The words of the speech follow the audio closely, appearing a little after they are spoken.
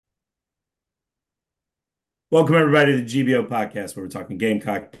Welcome, everybody, to the GBO podcast, where we're talking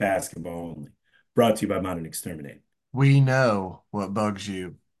Gamecock basketball only. Brought to you by Modern Exterminate. We know what bugs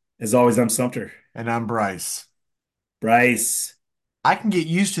you. As always, I'm Sumter. And I'm Brice. Brice, I can get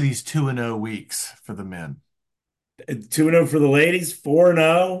used to these 2-0 weeks for the men. 2-0 for the ladies,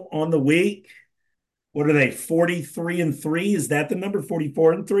 4-0 on the week. What are they, 43-3? Is that the number,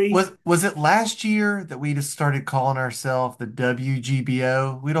 44-3? Was it last year that we just started calling ourselves the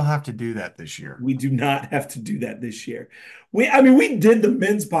WGBO? We don't have to do that this year. We do not have to do that this year. We did the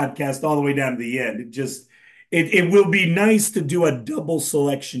men's podcast all the way down to the end. It will be nice to do a double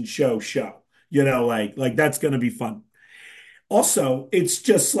selection show. Like that's going to be fun. Also, it's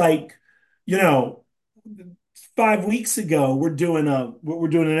just like, you know, 5 weeks ago, we're doing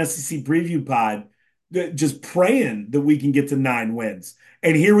an SEC preview pod, just praying that we can get to 9 wins.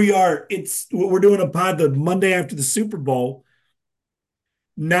 And here we are. We're doing a pod the Monday after the Super Bowl,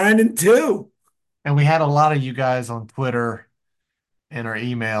 9-2. And we had a lot of you guys on Twitter and our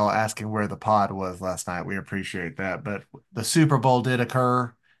email asking where the pod was last night. We appreciate that. But the Super Bowl did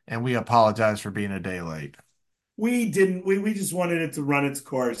occur, and we apologize for being a day late. We didn't. We just wanted it to run its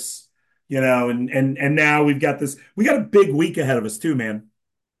course, and now we've got this. We got a big week ahead of us too, man.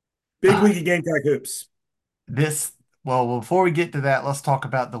 Big Ah, week of Gamecock hoops. This, well, before we get to that, let's talk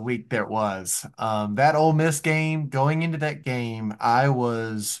about the week that was. That Ole Miss game, going into that game, I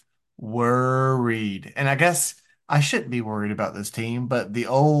was worried. And I guess I shouldn't be worried about this team, but the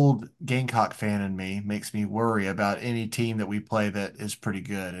old Gamecock fan in me makes me worry about any team that we play that is pretty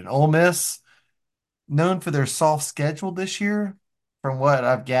good. And Ole Miss, known for their soft schedule this year, from what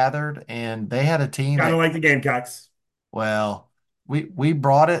I've gathered, and they had a team Kind of that, like the Gamecocks. well, we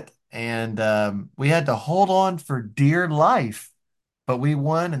brought it and we had to hold on for dear life, but we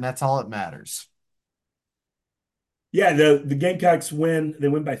won, and that's all that matters. Yeah, the Gamecocks win. They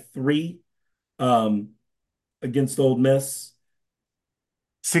win by three um, against Old Miss,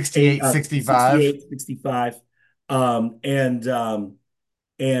 68 65. 68-65. Um, and um,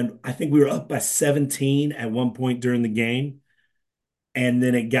 and I think we were up by 17 at one point during the game, and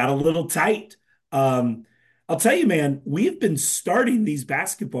then it got a little tight. Um, I'll tell you, man, we have been starting these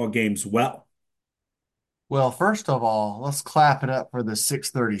basketball games well. Well, first of all, let's clap it up for the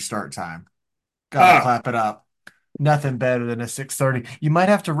 6:30 start time. Gotta Ah, clap it up. Nothing better than a 6:30. You might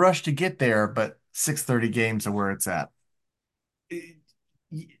have to rush to get there, but 6:30 games are where it's at.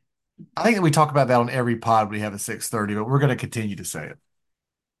 I think that we talk about that on every pod we have a 6:30, but we're going to continue to say it.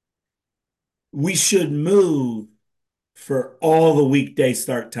 we should move for all the weekday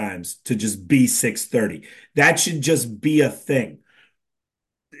start times to just be 6:30. That should just be a thing.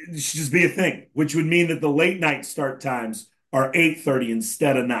 It should just be a thing, which would mean that the late night start times are 8:30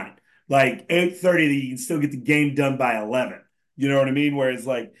 instead of 9. Like 8:30, you can still get the game done by 11. You know what I mean? Whereas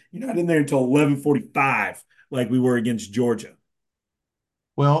like you're not in there until 11:45, like we were against Georgia.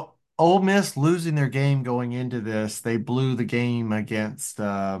 Well, Ole Miss losing their game going into this, they blew the game against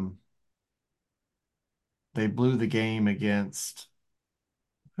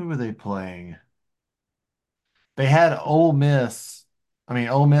who were they playing? They had Ole Miss. I mean,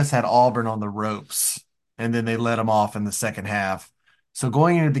 Ole Miss had Auburn on the ropes, and then they let them off in the second half. So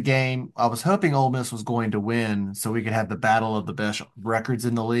going into the game, I was hoping Ole Miss was going to win so we could have the battle of the best records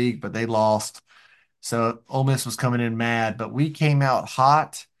in the league, but they lost. So Ole Miss was coming in mad, but we came out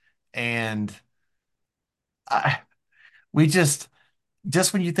hot, and I, we just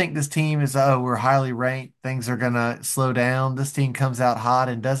when you think this team is, oh, we're highly ranked, things are gonna slow down. This team comes out hot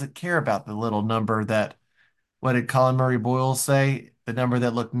and doesn't care about the little number that, what did Collin Murray Boyles say? The number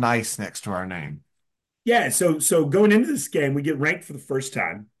that looked nice next to our name. Yeah, so going into this game, we get ranked for the first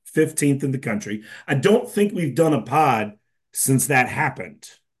time, 15th in the country. I don't think we've done a pod since that happened.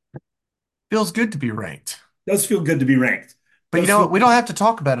 Feels good to be ranked. Does feel good to be ranked. But you Does know feel what? We don't have to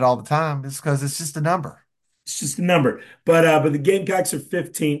talk about it all the time. It's because it's just a number. It's just a number. But the Gamecocks are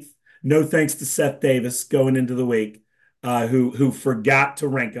 15th. No thanks to Seth Davis going into the week, who forgot to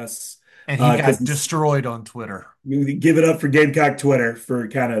rank us And he because got destroyed on Twitter. we give it up for Gamecock Twitter for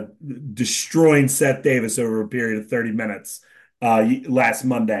kind of destroying Seth Davis over a period of 30 minutes last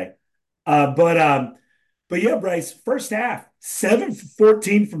Monday. Uh, but um, but yeah, Bryce, first half, 7 for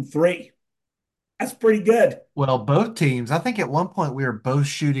 14 from three. That's pretty good. Well, both teams, I think at one point we were both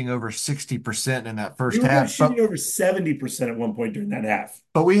shooting over 60% in that We first were both half, shooting over 70% at one point during that half.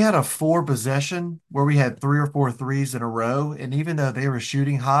 but we had a four possession where we had three or four threes in a row. And even though they were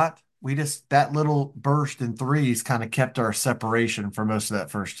shooting hot, we just, that little burst in threes kind of kept our separation for most of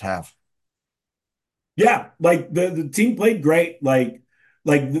that first half. Yeah, like the team played great. Like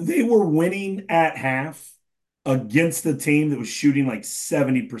they were winning at half against the team that was shooting like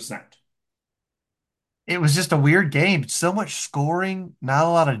 70%. it was just a weird game. So much scoring, not a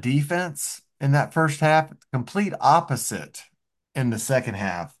lot of defense in that first half. Complete opposite in the second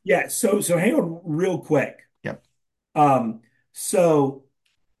half. Yeah, so hang on real quick. Yep. Um, so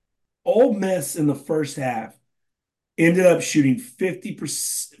Ole Miss in the first half ended up shooting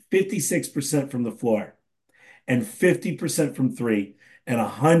 50%, 56% from the floor and 50% from three and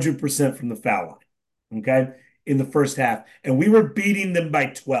 100% from the foul line. Okay. In the first half. And we were beating them by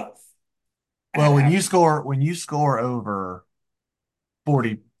 12 at Well, when half. you score over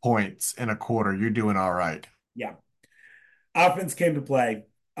 40 points in a quarter, you're doing all right. Yeah. Offense came to play.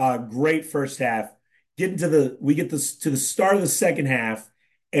 Great first half. We get this to the start of the second half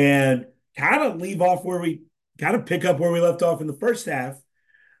and kind of leave off where we kind of pick up where we left off in the first half.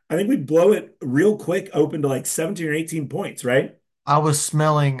 I think we blow it real quick, open to like 17 or 18 points, right? I was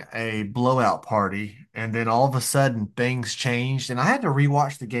smelling a blowout party, and then all of a sudden things changed, and I had to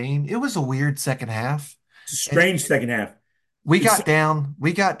rewatch the game. It was a weird second half. It's a And strange second half. It's we got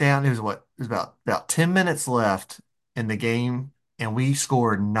down. It was what? It was about 10 minutes left in the game, and we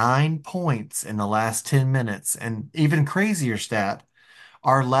scored 9 points in the last 10 minutes. And even crazier stat,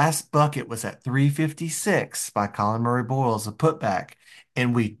 our last bucket was at 3:56 by Collin Murray Boyles, a putback,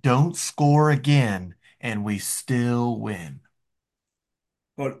 and we don't score again, and we still win.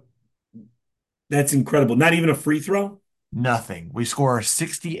 oh, that's incredible. Not even a free throw. Nothing. We score a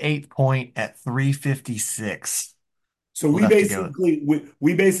 68 point at 3:56 So left to go.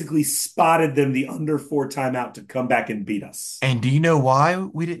 we basically spotted them the under four timeout to come back and beat us. And do you know why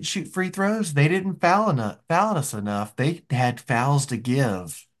we didn't shoot free throws? They didn't foul us enough. They had fouls to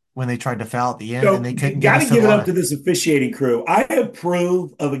give when they tried to foul at the end, So and they couldn't get got us to to the give it up to line. this officiating crew. I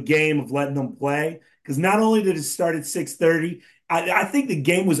approve of a game of letting them play because not only did it start at 6:30, I think the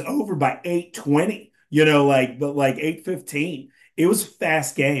game was over by 8:20. But like 8:15. It was a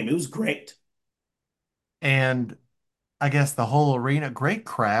fast game. It was great. And I guess the whole arena, great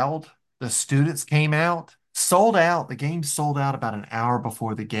crowd. The students came out, sold out. The game sold out about an hour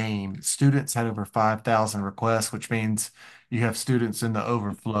before the game. Students had over 5,000 requests, which means you have students in the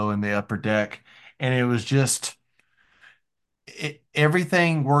overflow in the upper deck. And it was just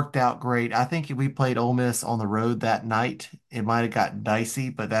everything worked out great. I think if we played Ole Miss on the road that night, it might have gotten dicey,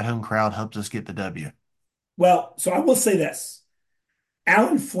 but that home crowd helped us get the W. Well, so I will say this.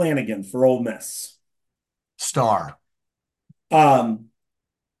 Alan Flanagan for Ole Miss. Star. Um,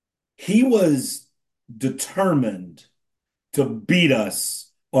 he was determined to beat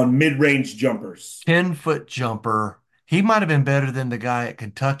us on mid-range jumpers. 10-foot jumper. He might have been better than the guy at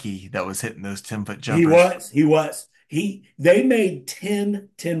Kentucky that was hitting those 10-foot He jumpers. was. He was. They made 10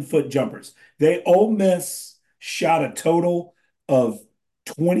 10-foot jumpers. Ole Miss shot a total of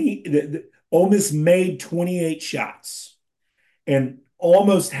 20. Ole Miss made 28 shots, and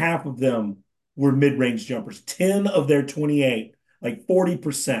almost half of them were mid-range jumpers. 10 of their 28, like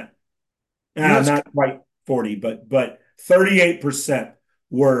 40%. You know, it's Not quite 40, but 38%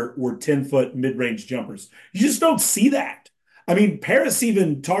 were 10-foot mid-range jumpers. You just don't see that. I mean, Paris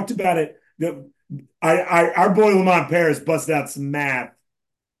even talked about it. Our boy Lamont Paris busted out some math,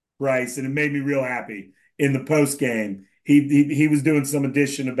 Bryce, and it made me real happy in the post game. He was doing some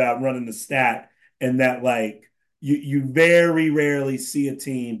addition about running the stat, and that like you very rarely see a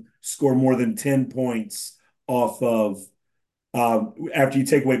team score more than 10 points off of after you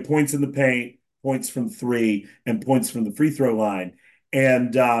take away points in the paint, points from three, and points from the free throw line.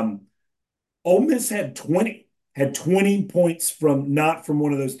 And Ole Miss had 20 points from not from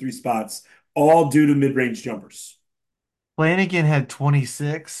one of those three spots, all due to mid-range jumpers. Flanagan had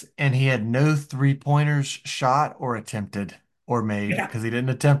 26 and he had no three-pointers shot or attempted or made Yeah. because he didn't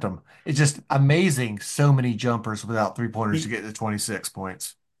attempt them. It's just amazing so many jumpers without three-pointers to He get to 26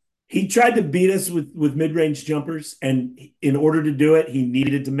 points. he tried to beat us with mid-range jumpers, and in order to do it, he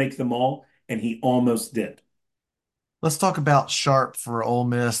needed to make them all, and he almost did. Let's talk about Sharp for Ole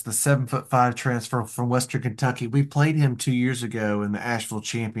Miss, the 7'5" transfer from Western Kentucky. We played him 2 years ago in the Asheville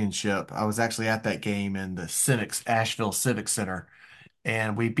Championship. I was actually at that game in the Asheville Civic Center,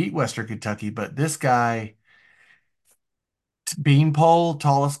 and we beat Western Kentucky. But this guy, Beanpole,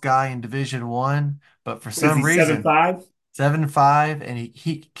 tallest guy in Division One, but for What is some he, seven reason, five? 7'5", and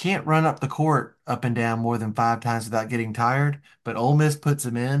he can't run up the court up and down more than 5 times without getting tired. But Ole Miss puts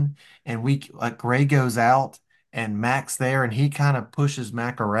him in, and we like Gray goes out, and Mac's there, and he kind of pushes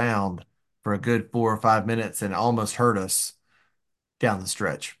Mac around for a good 4 or 5 minutes, and almost hurt us down the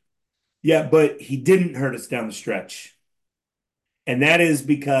stretch. Yeah, but he didn't hurt us down the stretch. And that is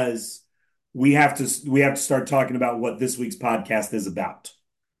because we have to start talking about what this week's podcast is about.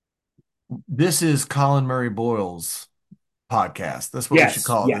 This is Collin Murray Boyles' Podcast. That's what we should Yes,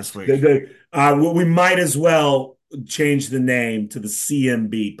 call it this yes. week. We might as well change the name to the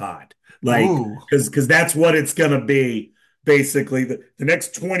CMB Pod, like Ooh. because that's what it's going to be. Basically, the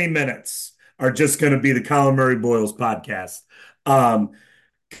next 20 minutes are just going to be the Collin Murray Boyles podcast. Um,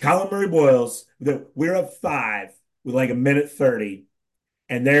 Collin Murray Boyles, we're up five with like a minute 30,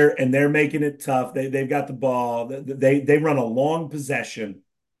 and they're making it tough. They've got the ball. They run a long possession.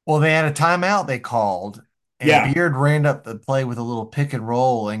 Well, they had a timeout they called, and Yeah, Beard ran up the play with a little pick and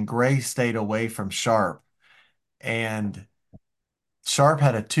roll, and Gray stayed away from Sharp. And Sharp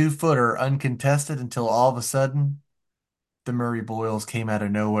had a 2-footer uncontested until all of a sudden the Murray Boyles came out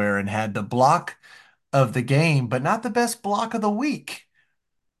of nowhere and had the block of the game, but not the best block of the week.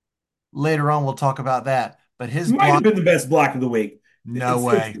 Later on, we'll talk about that. But his might have block, been the best block of the week. no It's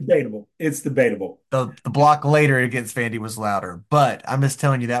way. debatable. It's debatable. The block later against Vandy was louder. But I'm just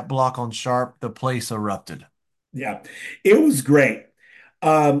telling you, that block on Sharp, the place erupted. Yeah, it was great.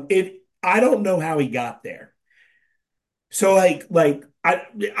 I don't know how he got there. So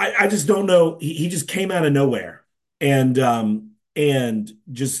I just don't know. He just came out of nowhere and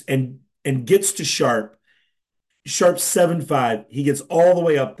gets to Sharp. Sharp's 7'5". He gets all the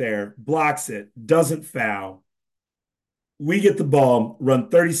way up there, blocks it, doesn't foul. We get the ball, run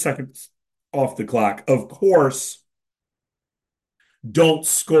 30 seconds off the clock. Of course, don't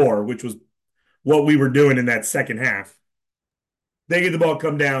score, which was what we were doing in that second half. They get the ball,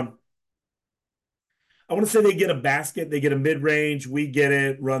 come down. I want to say they get a basket, they get a mid range, we get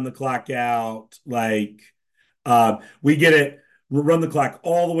it, run the clock out. We get it, run the clock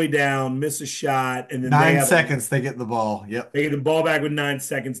all the way down, miss a shot, and then 9 seconds, they get the ball. Yep. they get the ball back with 9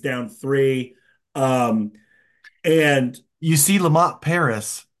 seconds down three. Um, and You see Lamont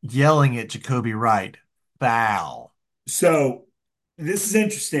Paris yelling at Jacoby Wright, foul. so this is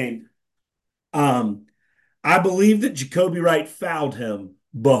interesting. Um, I believe that Jacoby Wright fouled him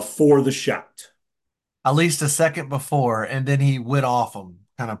before the shot. At least a second before, and then he went off him,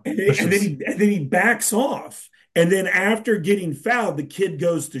 kind of pushes. And then he backs off. And then after getting fouled, the kid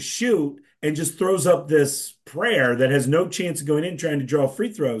goes to shoot and just throws up this prayer that has no chance of going in, trying to draw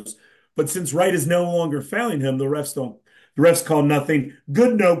free throws. But since Wright is no longer fouling him, the refs call nothing.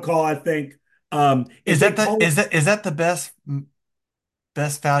 Good no call, I think. If Is they that the call it, is that the best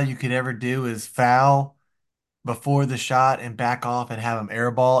foul you could ever do is foul before the shot and back off and have him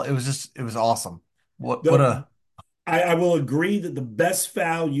airball? It was awesome. What the a I will agree that the best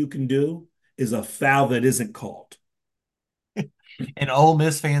foul you can do is a foul that isn't called. And Ole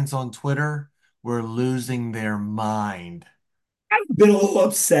Miss fans on Twitter were losing their mind. I'd have been a little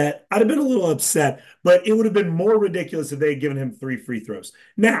upset. I'd have been a little upset, but it would have been more ridiculous if they had given him three free throws.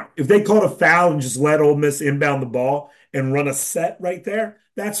 Now, if they called a foul and just let Ole Miss inbound the ball and run a set right there,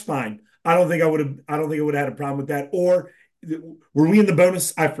 that's fine. I don't think I would have had a problem with that. Or were we in the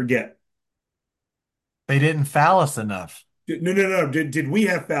bonus? I forget. They didn't foul us enough. No. Did we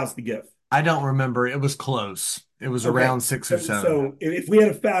have fouls to give? I don't remember. It was close. It was Okay. around 6 or 7. So if we had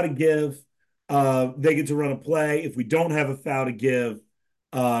a foul to give, they get to run a play. If we don't have a foul to give,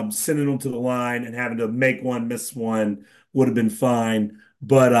 sending them to the line and having to make one, miss one would have been fine.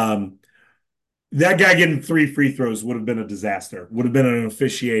 But that guy getting three free throws would have been a disaster, would have been an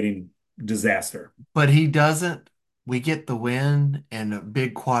officiating disaster. But he doesn't. We get the win and a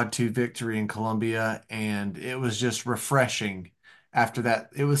big quad two victory in Columbia, and it was just refreshing after that.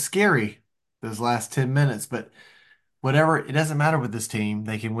 It was scary those last 10 minutes, but whatever, it doesn't matter with this team.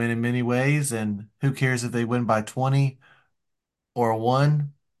 They can win in many ways, and who cares if they win by 20 or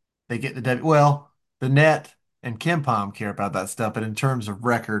one? They get the W. Well, the net and Kim Pom care about that stuff, but in terms of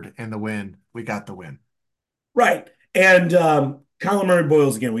record and the win, we got the win. Right. And Collin Murray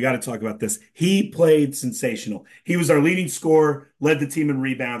Boyles, again, we got to talk about this. He played sensational. He was our leading scorer, led the team in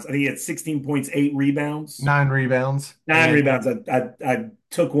rebounds. I think he had 16 points, 8 rebounds. 9 rebounds, Nine and rebounds. I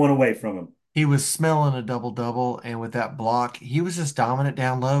took one away from him. he was smelling a double-double, and with that block, he was just dominant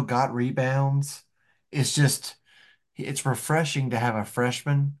down low, got rebounds. It's just, it's refreshing to have a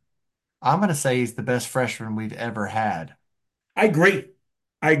freshman. I'm going to say he's the best freshman we've ever had. I agree.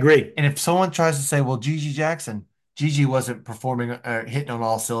 I agree. And if someone tries to say, well, Gigi Jackson, Gigi wasn't performing, hitting on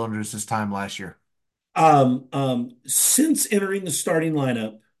all cylinders this time last year. Since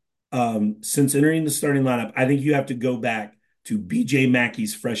entering the starting lineup, I think you have to go back to BJ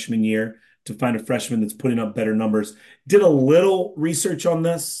Mackey's freshman year to find a freshman that's putting up better numbers. Did a little research on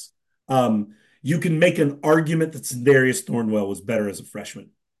this. You can make an argument that Darius Thornwell was better as a freshman.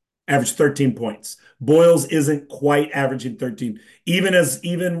 Averaged 13 points. Boyles isn't quite averaging 13.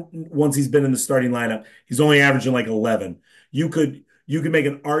 Even once he's been in the starting lineup, he's only averaging like 11. You could You can make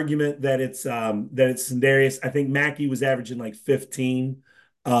an argument that it's Sendarius. I think Mackey was averaging like 15,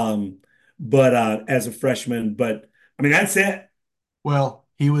 um, but as a freshman. But I mean, that's it. Well,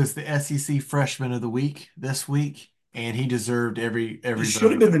 he was the SEC Freshman of the Week this week, and he deserved He every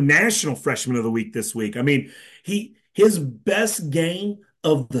should have vote. been the National Freshman of the Week this week. I mean, his best game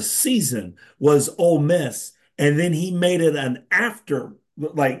of the season was Ole Miss, and then he made it an after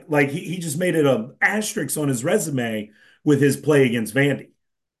like he just made it a asterisk on his resume with his play against Vandy.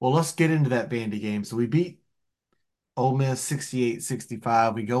 Well, let's get into that Vandy game. So we beat Ole Miss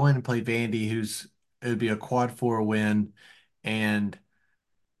 68-65. We go in and play Vandy, who's it would be a quad four win, and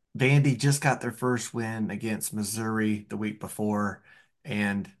Vandy just got their first win against Missouri the week before,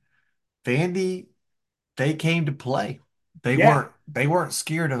 and Vandy they came to play. Yeah, They weren't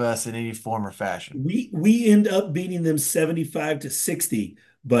scared of us in any form or fashion. we end up beating them 75-60,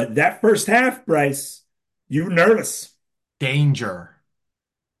 but that first half, Bryce, you were nervous. Danger,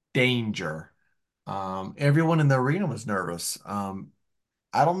 danger. Everyone in the arena was nervous.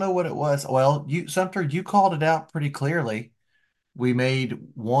 I don't know what it was. Well, you Sumter, you called it out pretty clearly. We made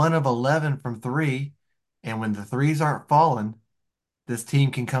one of 11 from three, and when the threes aren't falling, this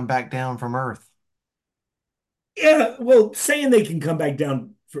team can come back down from earth. Yeah, well, saying they can come back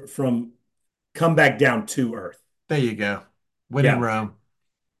down from come back down to earth. There you go. When in Yeah. Rome.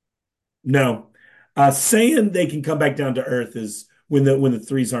 No, saying they can come back down to earth is when the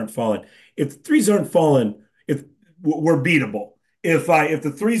threes aren't falling. If the threes aren't falling, if we're beatable. If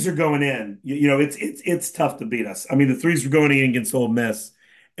the threes are going in, it's tough to beat us. I mean, the threes were going in against Ole Miss,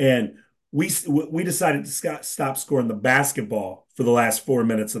 and we decided to stop scoring the basketball for the last 4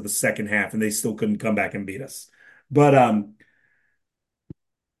 minutes of the second half, and they still couldn't come back and beat us. But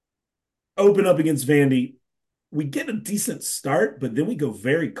open up against Vandy, we get a decent start, but then we go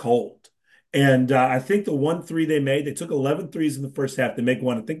very cold. And I think the 1 3 they made, they took 11 threes in the first half. They make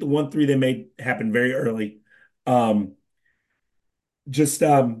one. I think the 1 3 they made happened very early. Um, just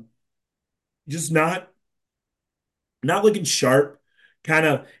just not looking sharp. Kind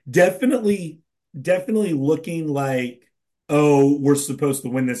of definitely looking like, oh, we're supposed to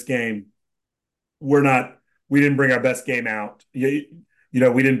win this game. We're not. We didn't bring our best game out. We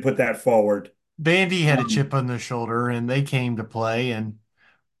didn't put that forward. Vandy had a Um, chip on their shoulder and they came to play. And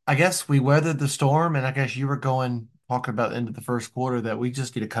I guess we weathered the storm. And I guess you were going talking about the end of the first quarter that we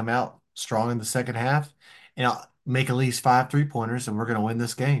just need to come out strong in the second half and make at least 5 3-pointers and we're going to win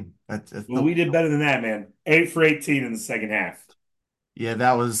this game. That's well, we did better than that, man. 8 for 18 in the second half. yeah,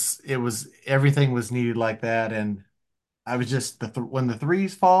 it was everything was needed like that. And I was just when the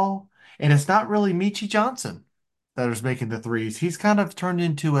threes fall, and it's not really Michi Johnson that is making the threes. He's kind of turned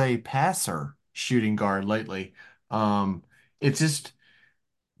into a passer shooting guard lately. It's just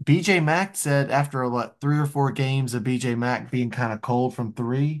BJ Mack said after what 3 or 4 games of BJ Mack being kind of cold from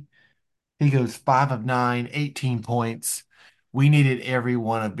three, he goes 5 of 9, 18 points. We needed every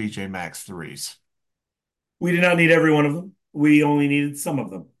one of BJ Mack's threes. We did not need every one of them. We only needed some of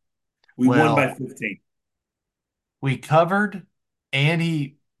them. We won by Well, 15. we covered, and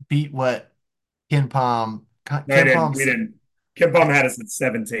he beat what Ken Palm. No, I Ken didn't. Palm We said. didn't. Kim Palm had us at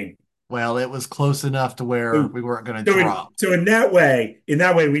 17. Well, it was close enough to where So, we weren't going to so in, drop. so in that way,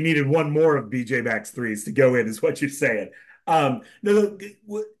 we needed one more of BJ Max threes to go in, is what you're saying. No,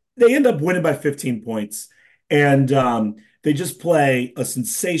 they end up winning by 15 points, and they just play a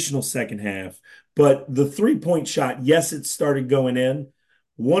sensational second half. But the 3-point shot, yes, it started going in.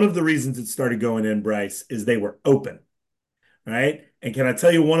 One of the reasons it started going in, Bryce, is they were open, right? And can I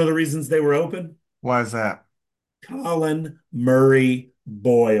tell you one of the reasons they were open? Why is that? Collin Murray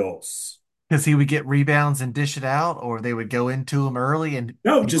Boyles. Because he would get rebounds and dish it out, or they would go into him early and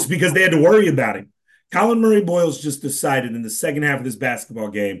No, just people. because they had to worry about him. Collin Murray Boyles just decided in the second half of this basketball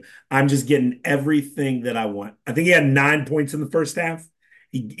game, I'm just getting everything that I want. I think he had 9 points in the first half.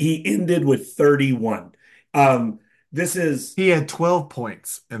 He ended with 31. Um, this is He had 12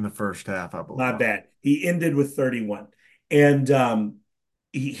 points in the first half, I believe. not bad. He ended with 31. And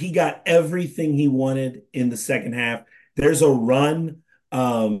he got everything he wanted in the second half. There's a run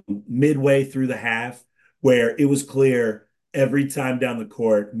midway through the half where it was clear every time down the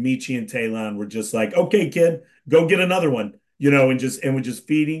court, Michi and Talon were just like, "Okay, kid, go get another one," and would just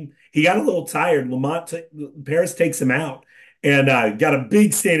feed him. He got a little tired. Paris takes him out and got a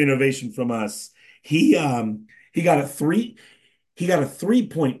big standing ovation from us. He um, he got a three. He got a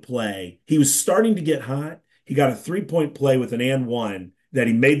 3-point play. He was starting to get hot. He got a 3-point play with an and one that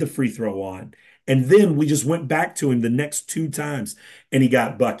he made the free throw on. And then we just went back to him the next 2 times and he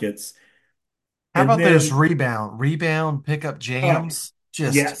got buckets. How And about those then, rebound, pick up oh, jams?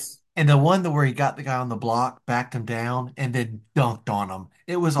 Just yes. And the one where he got the guy on the block, backed him down, and then dunked on him.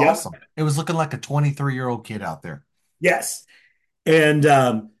 It was Yep. awesome. It was looking like a 23-year-old kid out there. Yes. And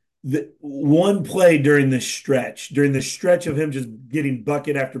the one play during the stretch of him just getting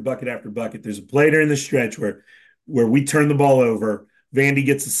bucket after bucket after bucket, there's a play during the stretch where we turn the ball over, Vandy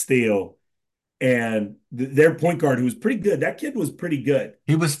gets a steal, and their point guard, who was pretty good, that kid was pretty good.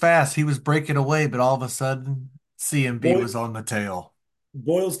 He was fast. He was breaking away, but all of a sudden, CMB Boy, was on the tail.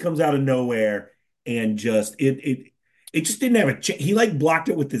 Boyles comes out of nowhere and just it just didn't have a chance. He like blocked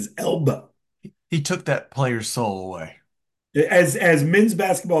it with his elbow. He took that player's soul away. As men's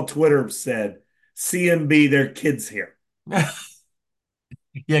basketball Twitter said, CMB, their kids here.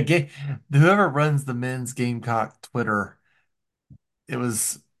 Yeah, whoever runs the men's Gamecock Twitter, it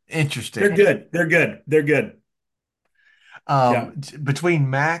was They're interesting. good. They're good. They're good. Yeah. Between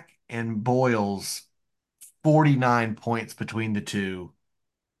Mac and Boyles, 49 points between the two.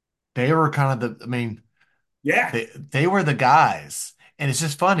 They were kind of I mean, Yeah. they were the guys. And it's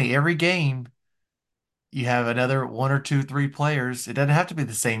just funny. Every game, you have another one or two, three players. It doesn't have to be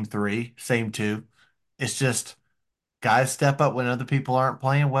the same three, same two. It's just guys step up when other people aren't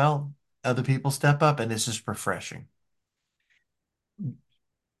playing well. Other people step up, and it's just refreshing.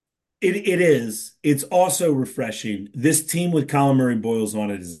 It is. It's also refreshing. This team with Collin Murray Boyles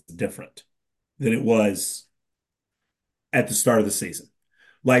on it is different than it was at the start of the season.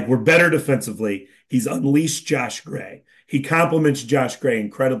 Like we're better defensively. He's unleashed Josh Gray. He complements Josh Gray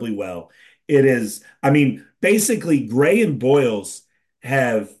incredibly well. It is, I mean, basically Gray and Boyles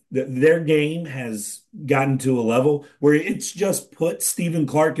have their game has gotten to a level where it's just put Stephen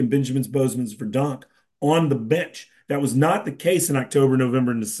Clark and Benjamin Bozeman's Verdonk on the bench. That was not the case in October,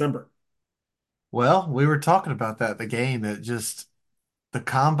 November, and December. Well, we were talking about that the game that just the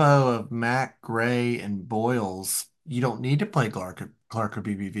combo of Mac, Gray, and Boyles. You don't need to play Clark or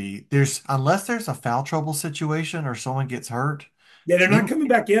BBV. Unless there's a foul trouble situation or someone gets hurt, Yeah, they're not you coming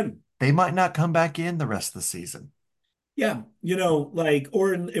back in. they might not come back in the rest of the season. Yeah, like,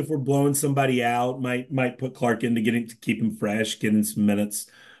 or if we're blowing somebody out, might put Clark in to get him to keep him fresh, get him some minutes.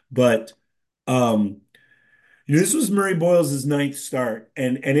 But um, this was Murray Boyles' ninth start,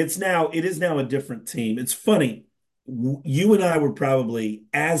 and it is now a different team. It's funny, you and I were probably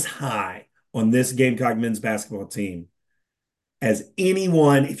as high on this Gamecock men's basketball team as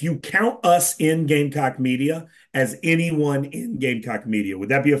anyone, if you count us in Gamecock media, as anyone in Gamecock media. Would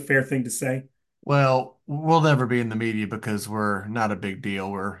that be a fair thing to say? Well, we'll never be in the media because we're not a big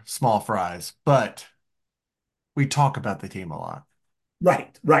deal. We're small fries, but we talk about the team a lot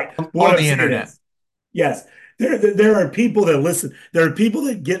Right, right. But what on I'm the saying internet. is, yes, there are people that listen. There are people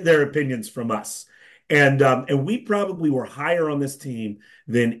that get their opinions from us, and we probably were higher on this team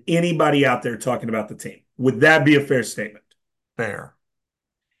than anybody out there talking about the team. Would that be a fair statement? Fair.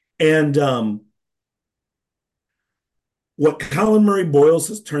 And what Colin Murray Boyles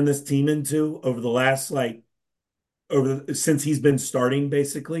has turned this team into over the last since he's been starting,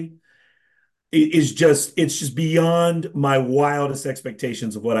 basically is just it's just beyond my wildest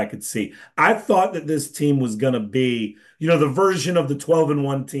expectations of what I could see. I thought that this team was going to be, the version of the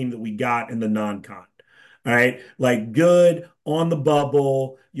 12-1 team that we got in the non-con. All right. Like good on the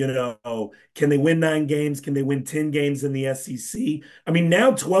bubble, can they win 9 games? Can they win 10 games in the SEC? I mean,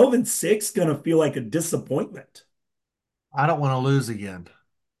 now 12-6 going to feel like a disappointment. I don't want to lose again.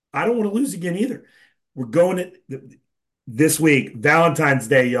 I don't want to lose again either. We're going this week, Valentine's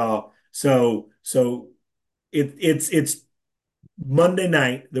Day, y'all. So it's Monday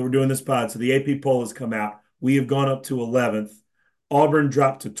night that we're doing this pod. So the AP poll has come out. We have gone up to 11th. Auburn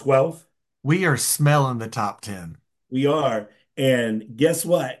dropped to 12th. We are smelling the top 10. We are. And guess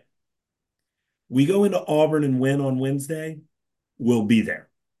what? We go into Auburn and win on Wednesday. We'll be there.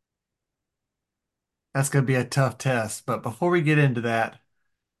 That's going to be a tough test. But before we get into that,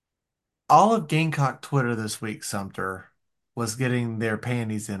 all of Gamecock Twitter this week, Sumter, was getting their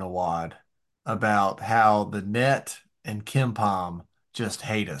panties in a wad about how the net and Kim Palm just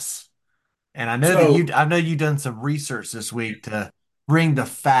hate us. And So, I know you done some research this week to bring the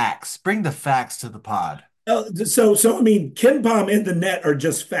facts to the pod. I mean, Ken Palm and the net are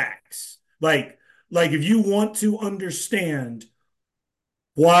just facts. Like if you want to understand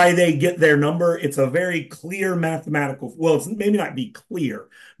why they get their number. It's a very clear mathematical, well, it's maybe not be clear,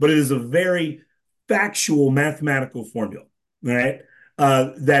 but it is a very factual mathematical formula, right?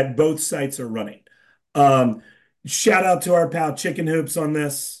 That both sites are running. Um, Shout out to our pal Chicken Hoops on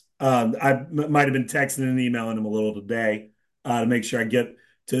this. Might have been texting and emailing him a little today to make sure I get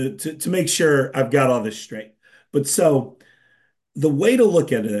to make sure I've got all this straight. But so the way to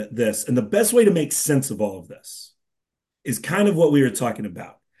look at this and the best way to make sense of all of this is kind of what we were talking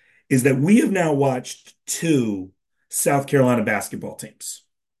about is that we have now watched two South Carolina basketball teams,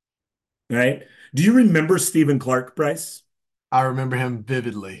 right? Do you remember Stephen Clark, Bryce? I remember him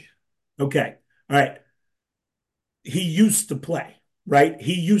vividly. Okay. All right. He used to play, right?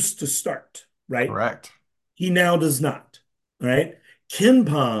 He used to start, right? Correct. He now does not, right? Ken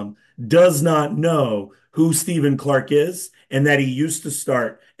Palm does not know who Stephen Clark is and that he used to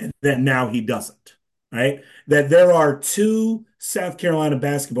start and that now he doesn't, right? That there are two South Carolina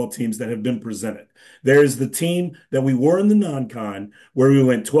basketball teams that have been presented. There's the team that we were in the non-con where we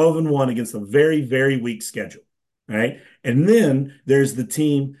went 12 and 1 against a very, very weak schedule, right? And then there's the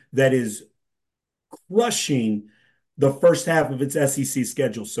team that is crushing the first half of its SEC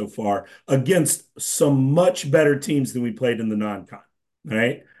schedule so far against some much better teams than we played in the non-con,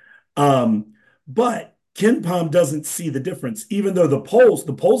 right? Um, but Ken Palm doesn't see the difference, even though the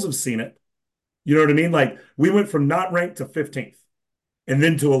polls have seen it. You know what I mean? Like we went from not ranked to 15th and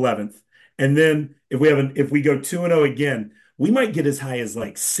then to 11th. And then if we go 2-0 again, we might get as high as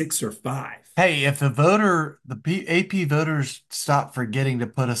like 6 or 5. Hey, if the AP voters stop forgetting to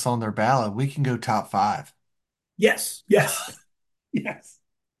put us on their ballot, we can go top five. Yes, yes, yes.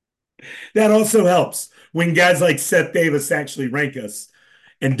 That also helps when guys like Seth Davis actually rank us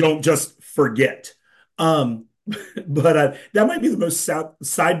and don't just forget. Um, but that might be the most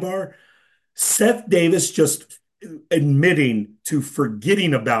sidebar. Seth Davis just admitting to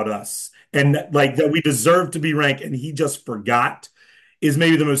forgetting about us and like that we deserve to be ranked and he just forgot is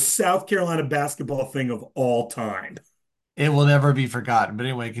maybe the most South Carolina basketball thing of all time. It will never be forgotten. But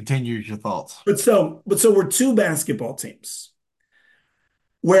anyway, continue your thoughts. But so we're two basketball teams.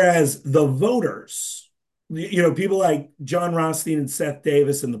 Whereas the voters, people like John Rothstein and Seth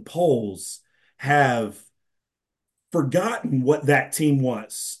Davis and the polls have forgotten what that team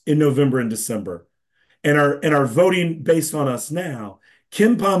was in November and December and are voting based on us now.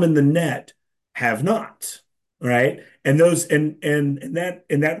 Kim Palm and the net have not, right? And those and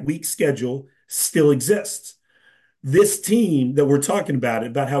that weak schedule still exists. This team that we're talking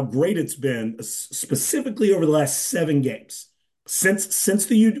about how great it's been, specifically over the last 7 games, since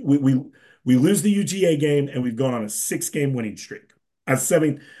we lose the UGA game and we've gone on a 6 game winning streak, a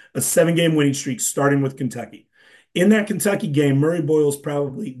 7 game winning streak starting with Kentucky. In that Kentucky game, Murray Boyles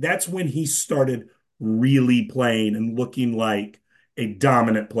that's when he started really playing and looking like a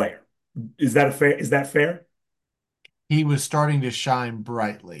dominant player. Is that fair? He was starting to shine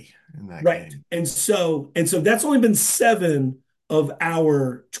brightly in that Right. game. And so that's only been 7 of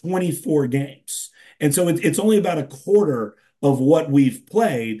our 24 games. And so it's only about a quarter of what we've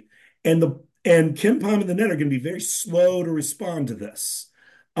played. And Kim Palm and the net are going to be very slow to respond to this.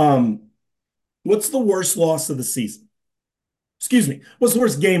 Um, what's the worst loss of the season? Excuse me. What's the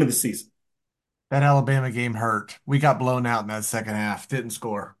worst game of the season? That Alabama game hurt. We got blown out in that second half. Didn't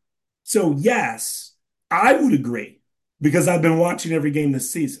score. So yes, I would agree because I've been watching every game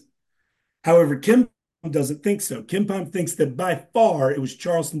this season. However, Kim doesn't think so. Kim Palm thinks that by far it was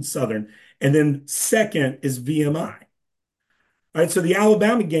Charleston Southern, and then second is VMI. All right, so the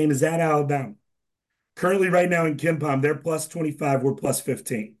Alabama game is at Alabama. Currently, right now in Kim Palm, they're plus 25, we're plus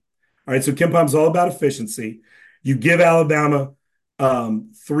 15. All right, so Kim Palm's all about efficiency. You give Alabama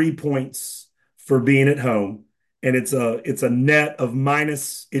 3 points for being at home, and it's a net of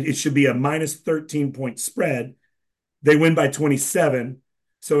it should be a minus 13-point spread. They win by 27,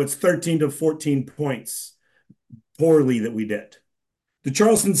 so it's 13 to 14 points poorly that we did. The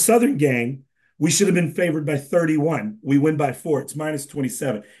Charleston Southern game, we should have been favored by 31. We win by 4. It's minus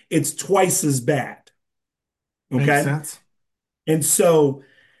 27. It's twice as bad. Makes Okay. sense. And so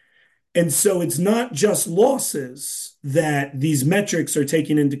it's not just losses that these metrics are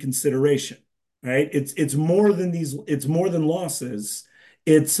taking into consideration, right? It's more than losses.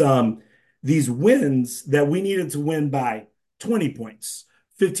 It's these wins that we needed to win by 20 points.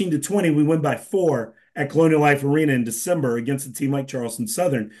 15 to 20, we win by 4 at Colonial Life Arena in December against a team like Charleston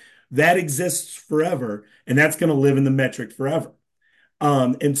Southern. That exists forever, and that's going to live in the metric forever.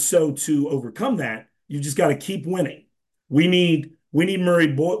 And so to overcome that, you just got to keep winning. We need Murray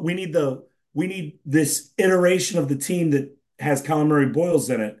Boy. We need this iteration of the team that has Collin Murray Boyles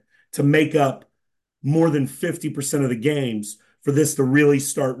in it to make up more than 50% of the games for this to really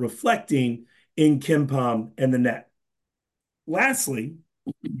start reflecting in Kim Palm and the net. Lastly,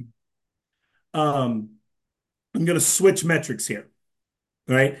 um, I'm going to switch metrics here.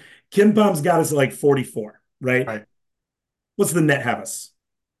 All right. Kim Palm's got us at like 44, right? Right. What's the net have us?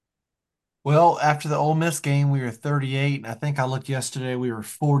 Well, after the Ole Miss game, we were 38. And I think I looked yesterday, we were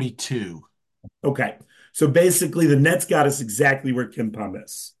 42. Okay. So basically, the net's got us exactly where Kim Palm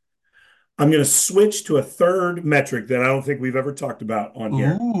is. I'm going to switch to a third metric that I don't think we've ever talked about on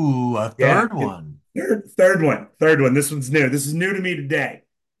here. Ooh, a Yeah, third one. third one. This one's new. This is new to me today.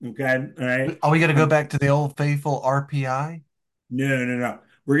 Okay, all right. Are we going to go Um, back to the old faithful RPI? no, no, no.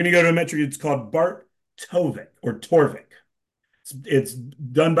 We're going to go to a metric. It's called Bart Tovik or Torvik. It's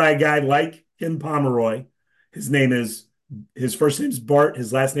done by a guy like Ken Pomeroy. His name is his first name's Bart.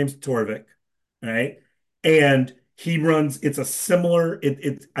 His last name's Torvik. Right, and he runs. It's a similar.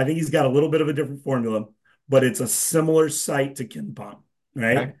 I think he's got a little bit of a different formula, but it's a similar site to Ken Pom.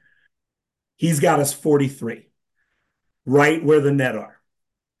 Right, Okay. he's got us 43, right where the net are.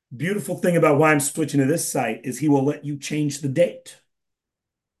 Beautiful thing about why I'm switching to this site is he will let you change the date.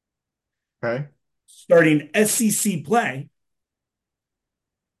 Okay. Starting SEC play,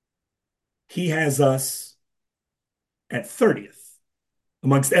 he has us at 30th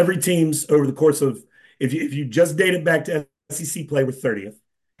amongst every teams over the course of if you just date it back to SEC play, we're 30th.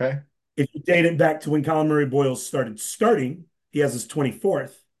 Okay. If you date it back to when Collin Murray Boyles starting, he has us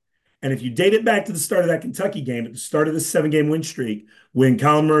 24th. And if you date it back to the start of that Kentucky game, at the start of the 7-game win streak, when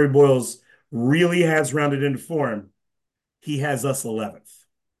Collin Murray Boyles really has rounded into form, he has us 11th.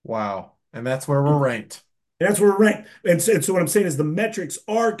 Wow. And that's where we're ranked. That's where we're ranked. And so what I'm saying is the metrics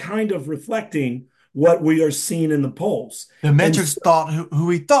are kind of reflecting what we are seeing in the polls. The And metrics so, thought who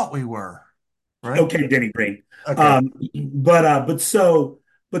we thought we were, right? okay, Denny Green. Okay. But so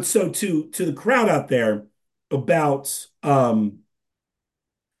to the crowd out there about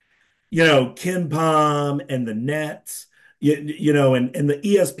Ken Palm and the Nets, and the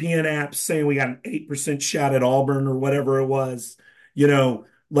ESPN app saying we got an 8% shot at Auburn or whatever it was,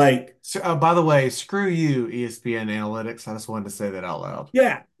 like, So, by the way, screw you, ESPN Analytics. I just wanted to say that out loud.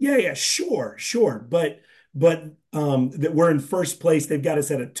 yeah, yeah, yeah, sure, sure. But that we're in first place. They've got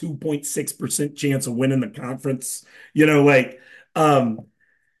us at a 2.6% chance of winning the conference. Like, um,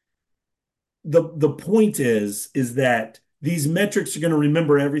 the point is that these metrics are going to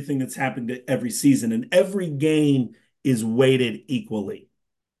remember everything that's happened to every season, and every game is weighted equally,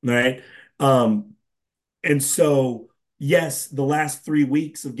 right? Um, and so, yes, the last 3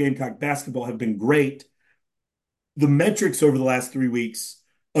 weeks of Gamecock basketball have been great. The metrics over the last 3 weeks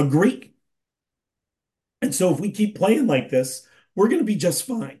agree. And so if we keep playing like this, we're going to be just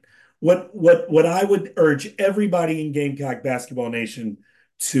fine. What I would urge everybody in Gamecock Basketball Nation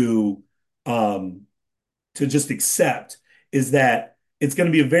to um, to just accept is that it's going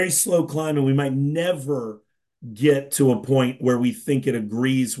to be a very slow climb, and we might never get to a point where we think it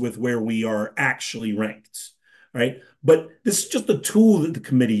agrees with where we are actually ranked, right? But this is just a tool that the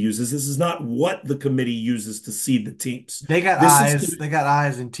committee uses. This is not what the committee uses to seed the teams. They got This is eyes. They got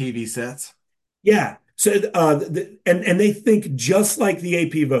eyes in TV sets, Yeah. So and they think just like the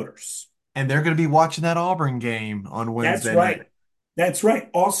AP voters. and they're going to be watching that Auburn game on That's Wednesday right. night. That's right.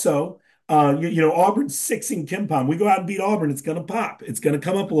 Also, Auburn's six in Kimpom. We go out and beat Auburn, it's going to pop. It's going to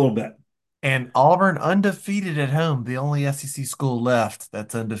come up a little bit. And Auburn undefeated at home, the only SEC school left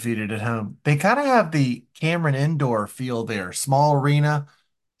that's undefeated at home. They kind of have the Cameron Indoor feel there. Small arena,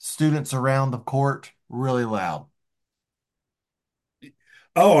 students around the court, really loud.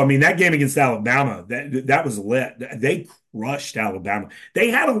 Oh, I mean that game against Alabama, that was lit. They crushed Alabama. They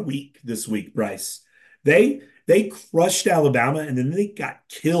had a week this week, Bryce. They crushed Alabama and then they got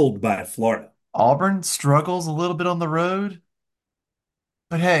killed by Florida. Auburn struggles a little bit on the road,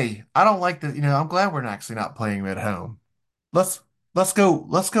 but hey, I don't like that. I'm glad we're actually not playing at home. Let's let's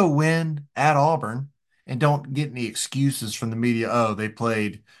go win at Auburn and don't get any excuses from the media. Oh, they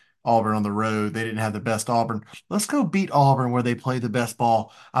played Auburn on the road. They didn't have the best Auburn. Let's go beat Auburn where they play the best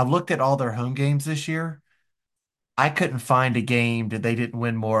ball. I've looked at all their home games this year. I couldn't find a game that they didn't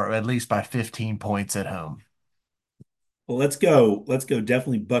win more, at least by 15 points at home. Well, let's go. Let's go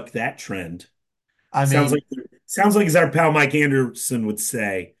definitely buck that trend. I Sounds mean, like sounds like as our pal Mike Anderson would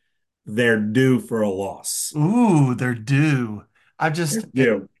say, they're due for a loss. ooh, they're due. I They're just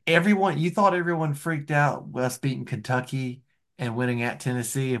due. everyone you thought everyone freaked out us beating Kentucky and winning at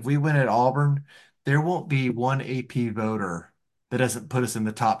Tennessee. If we win at Auburn, there won't be one AP voter that doesn't put us in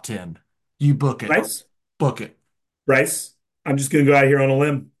the top 10. You book it. Bryce, Book it. Bryce, I'm just going to go out here on a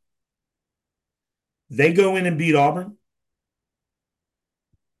limb. They go in and beat Auburn.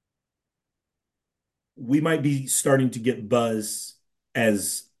 We might be starting to get buzz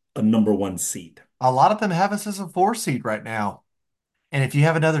as a number one seed. A lot of them have us as a 4 seed right now. And if you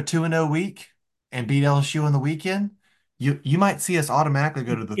have another 2-0 week and beat LSU on the weekend, you might see us automatically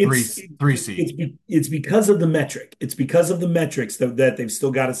go to the It's three seed. it's because of the metric. It's because of the metrics that they've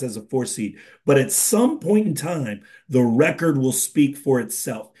still got us as a 4 seed. But at some point in time, the record will speak for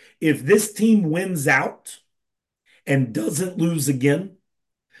itself. If this team wins out and doesn't lose again,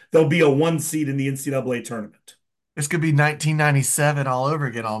 they'll be a one seed in the NCAA tournament. This could be 1997 all over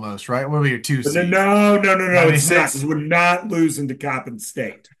again almost, right? What will be your two But no, seed? no, it's not because 96. we're not losing to Coppin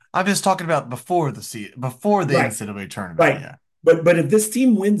State. I'm just talking about before the Right, NCAA tournament. right. Yeah. But if this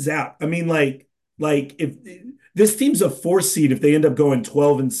team wins out, I mean, like if this team's a four seed, if they end up going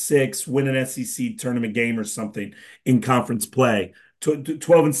 12-6, win an SEC tournament game or something in conference play,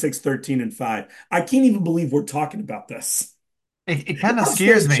 12-6, 13-5. I can't even believe we're talking about this. It kind of I'm still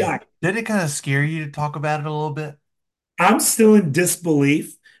scares in me. shock. Didn't it kind of scare you to talk about it a little bit? I'm still in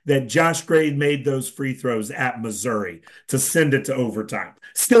disbelief that Josh Gray made those free throws at Missouri to send it to overtime.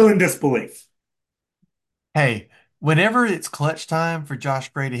 Still in disbelief. Hey, whenever it's clutch time for Josh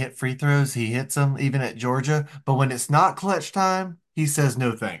Gray to hit free throws, he hits them, even at Georgia. But when it's not clutch time, he says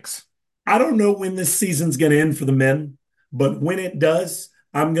no thanks. I don't know when this season's going to end for the men, but when it does,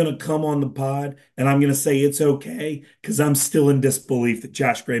 I'm going to come on the pod and I'm going to say it's okay because I'm still in disbelief that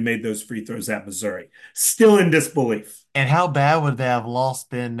Josh Gray made those free throws at Missouri. Still in disbelief. And how bad would they have lost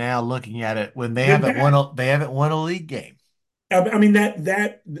been now looking at it when Been bad. they haven't won a league game? I mean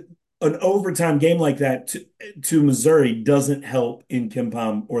that an overtime game like that to Missouri doesn't help in Kim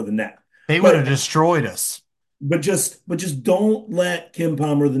Palm or the net. They would have But destroyed us. but just don't let Kim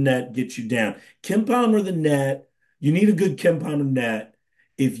Palmer the net get you down. Kim Palmer the net, you need a good Kim Palmer net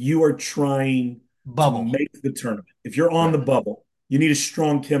if you are trying to Bubble. make the tournament. If you're on Right. the bubble, you need a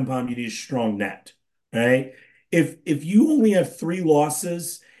strong Kim Palm, you need a strong net. Right? If you only have three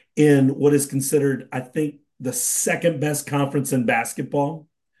losses in what is considered, I think, the second best conference in basketball,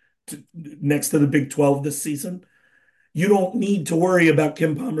 next to the Big 12 this season, you don't need to worry about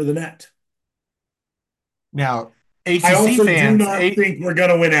Kim Palmer the net. Now, I ACC also do fans, not think we're going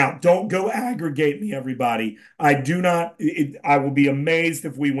to win out. Don't go aggregate me, everybody. I do not. I will be amazed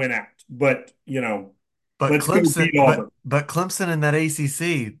if we win out. But but let's go Clemson, beat Auburn. but Clemson in that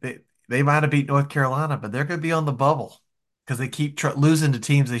ACC, they might have beat North Carolina, but they're going to be on the bubble because they keep losing to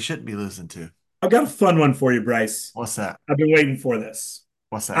teams they shouldn't be losing to. I've got a fun one for you, Bryce. What's that? I've been waiting for this.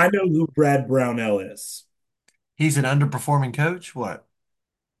 What's I that? know who Brad Brownell is. He's an underperforming coach? What?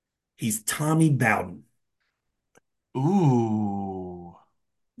 He's Tommy Bowden. Ooh.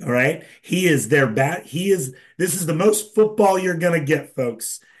 All right. He is their bat. This is the most football you're going to get,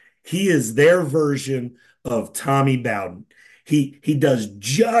 folks. He is their version of Tommy Bowden. He does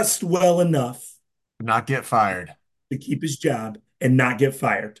just well enough Not get fired. to keep his job and not get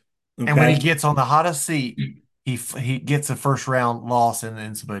fired. And when he Okay. gets on the hottest seat, he gets a first round loss in the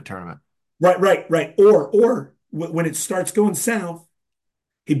NCAA tournament. Right. Or when it starts going south,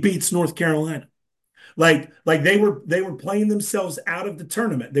 he beats North Carolina. Like they were playing themselves out of the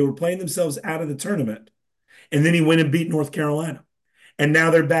tournament. They were playing themselves out of the tournament. And then he went and beat North Carolina. And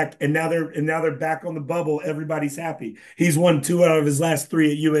now they're back, and now they're back on the bubble. Everybody's happy. He's won two out of his last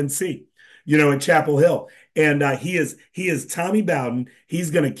three at UNC, at Chapel Hill. And he is Tommy Bowden.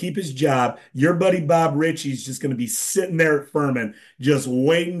 He's going to keep his job. Your buddy Bob Ritchie's just going to be sitting there at Furman, just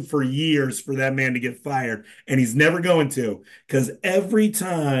waiting for years for that man to get fired, and he's never going to because every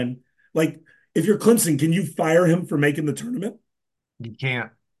time, like, if you're Clemson, can you fire him for making the tournament? You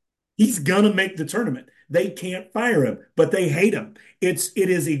can't. He's gonna make the tournament. They can't fire him, but they hate him. It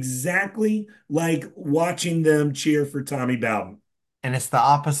is exactly like watching them cheer for Tommy Bowden. And it's the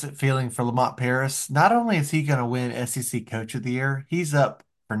opposite feeling for Lamont Paris. Not only is he going to win SEC Coach of the Year, he's up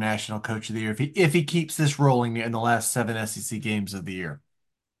for National Coach of the Year if he keeps this rolling in the last seven SEC games of the year.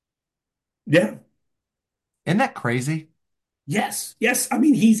 Yeah. Isn't that crazy? Yes. I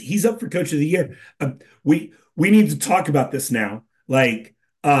mean, he's up for Coach of the Year. We need to talk about this now. Like,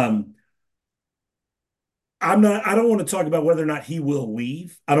 I'm not. I don't want to talk about whether or not he will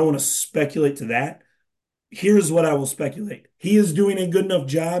leave. I don't want to speculate to that. Here's what I will speculate. He is doing a good enough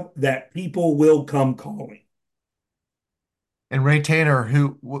job that people will come calling. And Ray Tanner,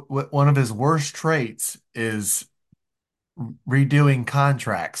 who one of his worst traits is redoing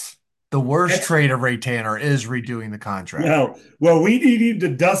contracts. The worst That's trait of Ray Tanner is redoing the contract. well, we need him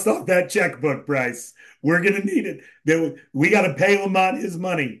to dust off that checkbook, Bryce. We're gonna need it. We got to pay Lamont his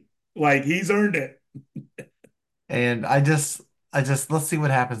money. Like he's earned it. And let's see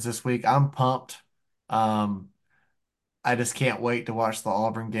what happens this week. I'm pumped. Um, I just can't wait to watch the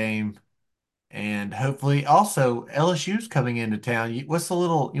Auburn game. And hopefully also LSU's coming into town. You want a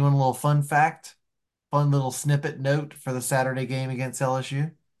little fun fact? Fun little snippet note for the Saturday game against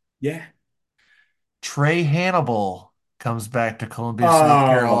LSU? Yeah. Trey Hannibal comes back to Columbia, South Oh,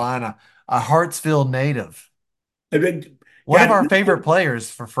 Carolina, a Hartsville native. I mean, One of got our favorite players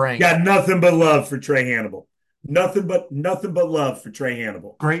for Frank. got nothing but love for Trey Hannibal. Nothing but love for Trey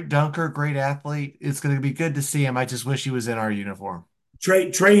Hannibal. Great dunker, great athlete. It's going to be good to see him. I just wish he was in our uniform.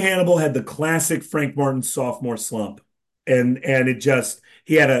 Trey Hannibal had the classic Frank Martin sophomore slump, and it just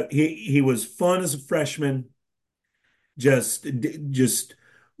he was fun as a freshman, just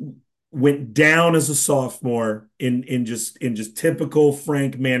went down as a sophomore in just typical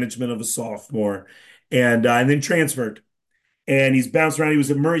Frank management of a sophomore, and then transferred, and he's bounced around. He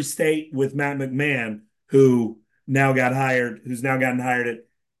was at Murray State with Matt McMahon, who's now gotten hired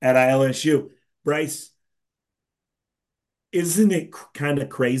at LSU. Brice, isn't it kind of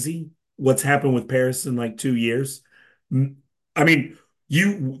crazy what's happened with Paris in like 2 years? I mean,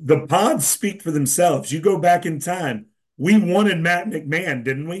 the pods speak for themselves. You go back in time, we wanted Matt McMahon,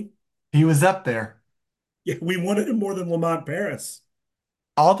 didn't we? He was up there. Yeah, we wanted him more than Lamont Paris,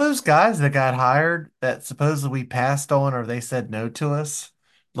 All those guys that got hired that supposedly we passed on or they said no to us,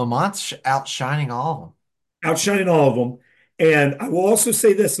 Lamont's outshining all of them. outshining all of them. And I will also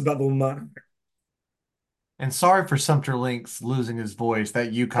say this about the Lamont. And sorry for Sumter Links losing his voice.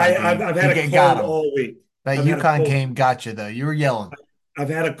 That UConn I've, game, I've he had a got cold him. all week. That I've had a UConn cold. game got you though. You were yelling. I've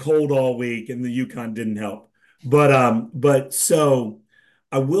had a cold all week, and the UConn didn't help. But so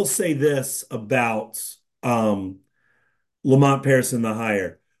I will say this about Lamont Paris and the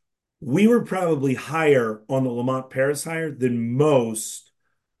hire. We were probably higher on the Lamont Paris hire than most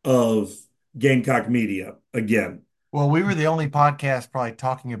of Gamecock media. Again, Well, we were the only podcast probably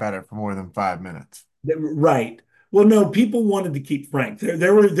talking about it for more than 5 minutes. right. Well, no, people wanted to keep Frank.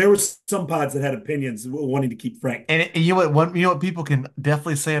 There were some pods that had opinions wanting to keep Frank. And you know you know what people can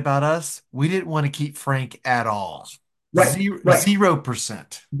definitely say about us? We didn't want to keep Frank at all. Right, right.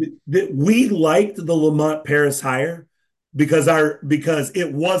 0%. That we liked the Lamont Paris hire because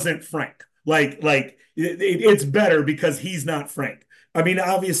it wasn't Frank. It's better because he's not Frank. I mean,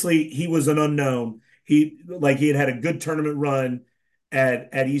 obviously he was an unknown. He had a good tournament run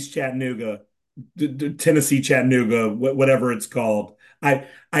at East Chattanooga, Tennessee Chattanooga, whatever it's called. I've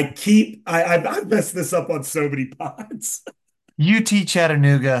messed this up on so many pods. UT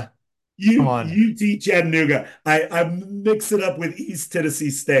Chattanooga. Come on. UT Chattanooga. I mix it up with East Tennessee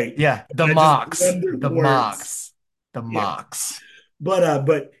State. Yeah, the I just Mocs. blend The the words. Mocs. The Yeah. Mocs.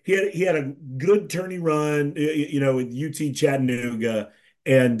 But he had a good tourney run, with UT Chattanooga,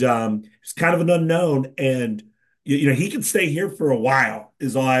 and he's kind of an unknown. And he can stay here for a while,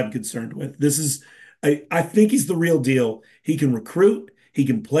 is all I'm concerned with. I think he's the real deal. He can recruit, he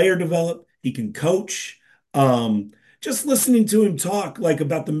can player develop, he can coach. Just listening to him talk like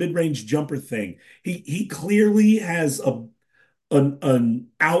about the mid-range jumper thing, he clearly has an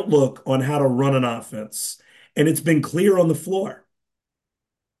outlook on how to run an offense, and it's been clear on the floor.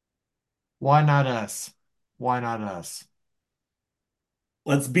 Why not us? Why not us?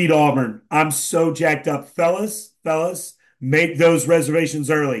 Let's beat Auburn. I'm so jacked up. Fellas, make those reservations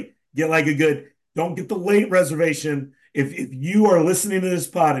early. Don't get the late reservation. If you are listening to this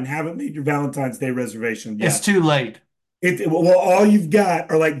pod and haven't made your Valentine's Day reservation It's yet, too late. well, all you've got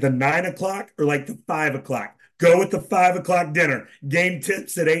are like the 9 o'clock or like the 5 o'clock. Go with the 5 o'clock dinner. Game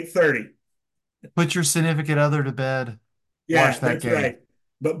tips at 8:30. Put your significant other to bed. Yeah, Watch that that's game. right.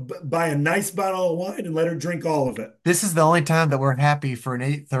 But buy a nice bottle of wine and let her drink all of it. This is the only time that we're happy for an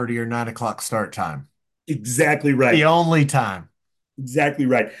 8:30 or 9 o'clock start time. Exactly The right. only time. Exactly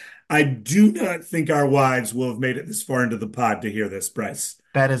right. I do not think our wives will have made it this far into the pod to hear this, Bryce.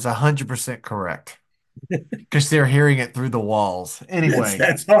 That is 100% correct. Because they're hearing it through the walls. That's Anyway,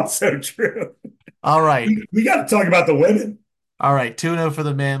 that's also true. all right. We got to talk about the women. All right. 2-0 for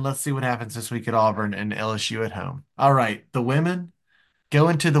the men. Let's see what happens this week at Auburn and LSU at home. All right. The women go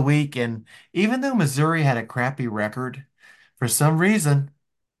into the week, and even though Missouri had a crappy record, for some reason,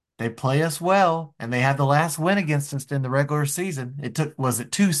 they play us well, and they had the last win against us in the regular season. Was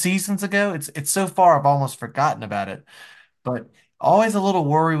it 2 seasons ago? It's so far I've almost forgotten about it. But always a little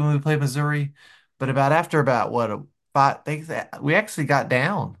worry when we play Missouri. But after about what a five, we actually got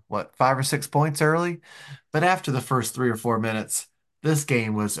down what 5 or 6 points early. But after the first 3 or 4 minutes, this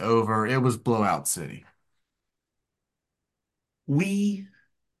game was over. It was blowout city. We,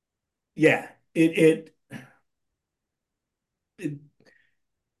 yeah, it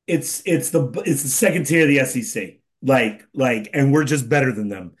it's the second tier of the SEC. And we're just better than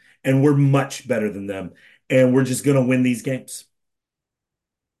them, and we're much better than them, and we're just gonna win these games.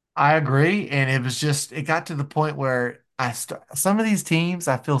 I agree, and it got to the point where some of these teams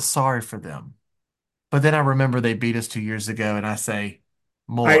I feel sorry for them, but then I remember they beat us 2 years ago, and I say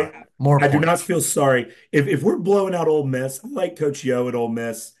more, I more I do not points. feel sorry if we're blowing out Ole Miss. I like Coach Yo at Ole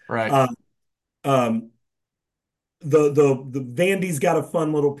Miss. Right. Um, um, the Vandy's got a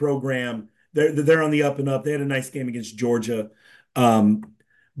fun little program. They're on the up and up. They had a nice game against Georgia. Um,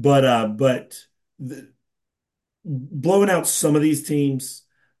 but blowing out some of these teams,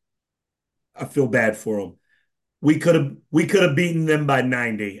 I feel bad for them. We could have beaten them by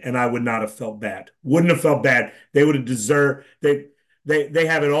 90, and I would not have felt bad. Wouldn't have felt bad. They would have deserved. They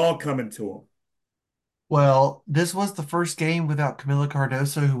have it all coming to them. Well, this was the first game without Camila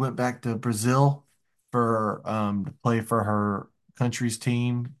Cardoso, who went back to Brazil for to play for her country's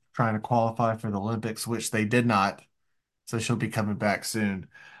team, trying to qualify for the Olympics, which they did not. So she'll be coming back soon.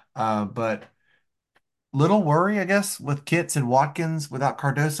 But little worry, I guess, with Kitts and Watkins without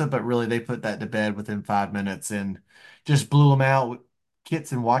Cardoso, but really they put that to bed within 5 minutes and just blew them out.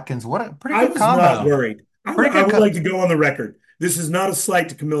 Kitts and Watkins, what a pretty I good was not combo. worried. Pretty I good. would like to go on the record. This is not a slight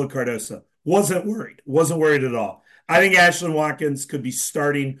to Camila Cardoso. Wasn't worried. Wasn't worried at all. I think Ashlyn Watkins could be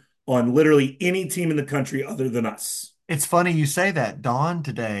starting on literally any team in the country other than us. It's funny you say that. Dawn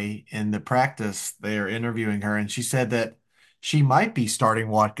today in the practice, they are interviewing her, and she said that she might be starting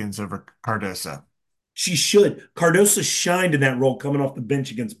Watkins over Cardoso. She should. Cardoso shined in that role coming off the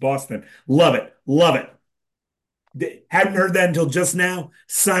bench against Boston. Love it. Love it. Hadn't heard that until just now.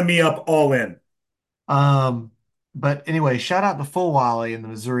 Sign me up all in. Um, but anyway, shout out to Fulwiley in the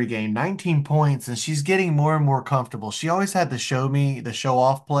Missouri game, 19 points, and she's getting more and more comfortable. She always had the show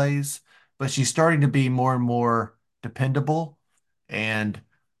off plays, but she's starting to be more and more dependable and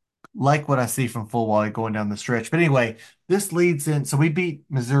like what I see from Fulwiley going down the stretch. But anyway, this leads in. So we beat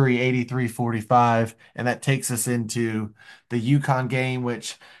Missouri 83-45, and that takes us into the UConn game,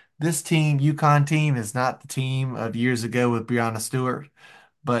 which this team, UConn team, is not the team of years ago with Brianna Stewart,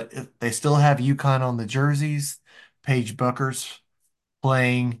 but they still have UConn on the jerseys. Paige Buckers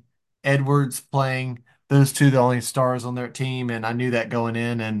playing, Edwards playing. Those two, the only stars on their team, and I knew that going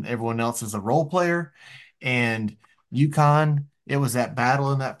in, and everyone else is a role player. And UConn, it was that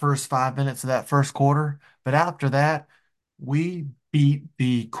battle in that first 5 minutes of that first quarter. But after that, we beat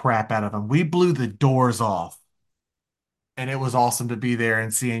the crap out of them. We blew the doors off. And it was awesome to be there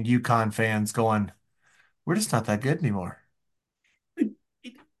and seeing UConn fans going, we're just not that good anymore.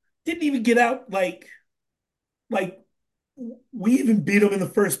 It didn't even get out like we even beat them in the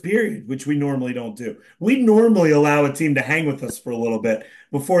first period, which we normally don't do. We normally allow a team to hang with us for a little bit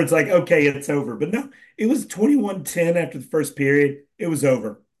before it's like, okay, it's over. But no, it was 21-10 after the first period. It was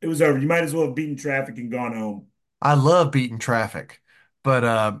over. It was over. You might as well have beaten traffic and gone home. I love beating traffic, but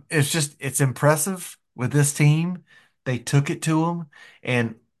it's impressive with this team. They took it to them,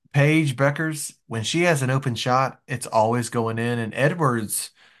 and Paige Beckers, when she has an open shot, it's always going in. And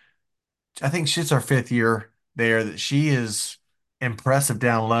Edwards, I think she's her fifth year there that she is impressive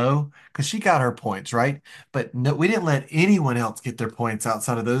down low because she got her points, right? But no, we didn't let anyone else get their points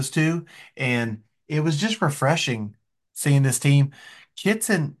outside of those two. And it was just refreshing seeing this team. Kitts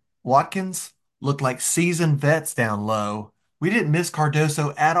and Watkins looked like seasoned vets down low. We didn't miss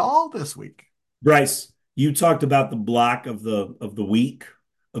Cardoso at all this week. Bryce, you talked about the block of the week,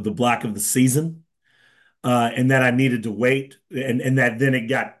 of the block of the season, and that I needed to wait, and that then it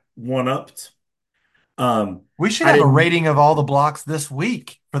got one upped. We should I have a didn't rating of all the blocks this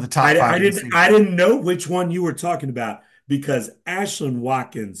week for the top five I of the didn't I season. didn't know which one you were talking about because Ashlyn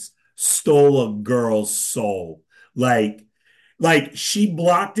Watkins stole a girl's soul. Like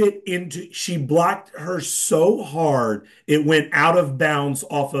she blocked her so hard it went out of bounds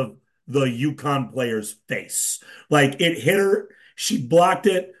off of the UConn player's face. Like it hit her, she blocked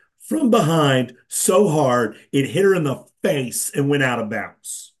it from behind so hard it hit her in the face and went out of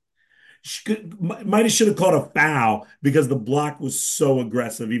bounds. Might have should have called a foul because the block was so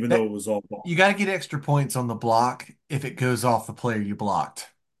aggressive, even though That it was all ball. you got to get extra points on the block if it goes off the player you blocked.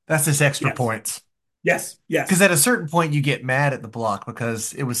 That's just extra Yes, points. yes, Because yes. at a certain point, you get mad at the block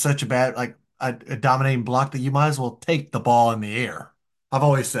because it was such a bad, like a dominating block that you might as well take the ball in the air. I've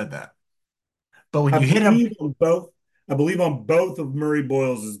always said that. But when I you hit him, believe on both. I believe on both of Murray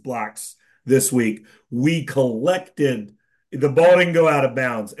Boyles' blocks this week, we collected the ball didn't go out of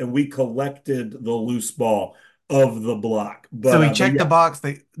bounds, and we collected the loose ball of the block. so we But check the yeah, box.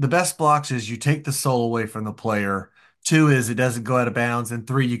 The best blocks is you take the soul away from the player. Two is it doesn't go out of bounds, and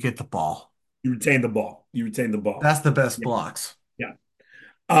three you get the ball. you retain the ball. You retain the ball. That's the best Yeah, blocks. yeah.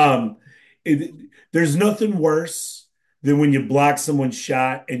 Um, it, there's nothing worse than when you block someone's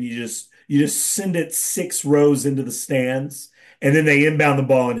shot and you just send it 6 rows into the stands, and then they inbound the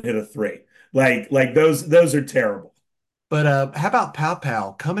ball and hit a three. Like those are terrible. But how about Pow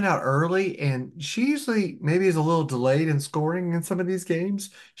Pow coming out early? And she usually maybe is a little delayed in scoring in some of these games.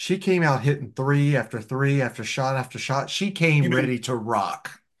 She came out hitting three after shot after shot. She came She's ready been to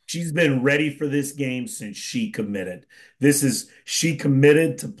rock. she's been ready for this game since she committed. She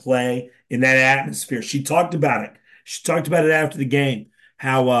committed to play in that atmosphere. She talked about it. She talked about it after the game.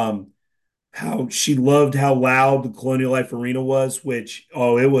 How how she loved how loud the Colonial Life Arena was, which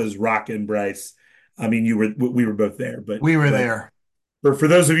it was rocking, Brice. I mean, we were both there, We were but there. for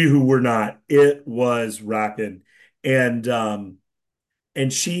those of you who were not, it was rocking. And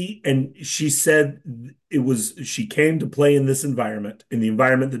she said she came to play in this environment, in the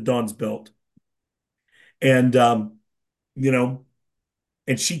environment that Dawn's built. And you know,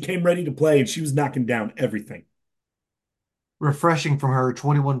 and she came ready to play and she was knocking down everything. Refreshing from her,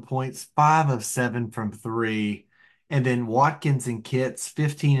 21 points, 5 of 7 from three. And then Watkins and Kitts,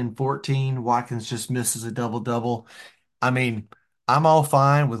 15 and 14. Watkins just misses a double-double. I mean, I'm all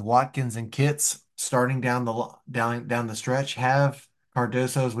fine with Watkins and Kitts starting down the stretch. Have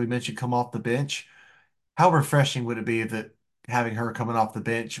Cardoso, as we mentioned, come off the bench. How refreshing would it be that having her coming off the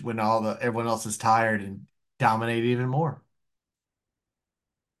bench when everyone else is tired and dominate even more?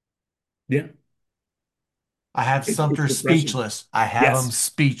 Yeah, I have it's Sumter refreshing. speechless. I have him Yes.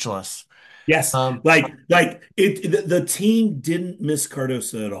 speechless. Yes, Um, like the team didn't miss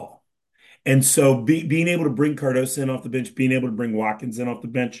Cardosa at all. And so being able to bring Cardosa in off the bench, being able to bring Watkins in off the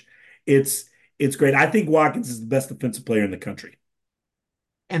bench, it's it's great. I think Watkins is the best defensive player in the country.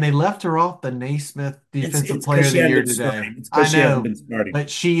 and they left her off the Naismith Defensive It's Player because of she the hadn't Year been today. starting. It's because I she hadn't know, been starting.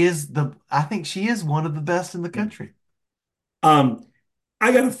 but I think she is one of the best in the Yeah. country. Um,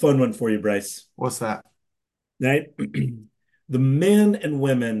 I got a fun one for you, Bryce. What's that? Right? The men and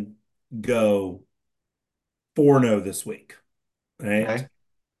women go 4-0 this week. Right? Okay.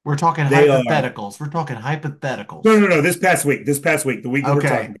 We're talking They are hypotheticals. We're talking no, hypotheticals. no, no. This past week, the week that we're Okay.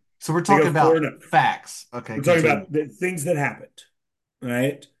 talking about, So we're they go talking 4 about 0. facts. Okay, We're talking continue. about the things that happened.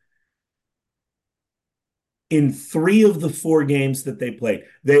 Right? In three of the four games that they played,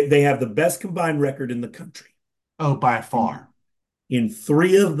 they have the best combined record in the country. Oh, by In, far. in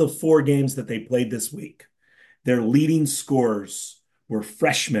three of the four games that they played this week, their leading scorers were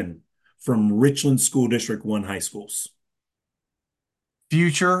freshmen from Richland School District 1 high schools.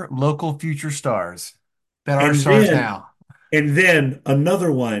 Local future stars that are And stars then now. and then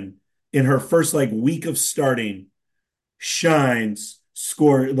another one in her first like week of starting shines,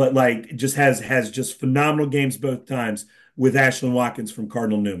 score like just has just phenomenal games both times with Ashlyn Watkins from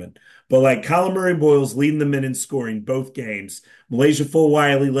Cardinal Newman. But like Collin Murray Boyles leading the men in scoring both games. Malaysia Full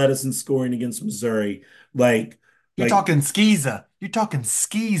Wiley led us in scoring against Missouri. Like You're like talking Skeeza. You're talking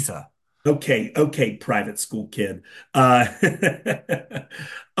Skeeza. okay, private school kid.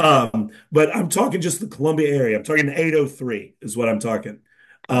 But I'm talking just the Columbia area. I'm talking 803 is what I'm talking.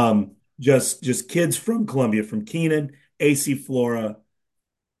 Okay. Just kids from Columbia, from Keenan, AC Flora,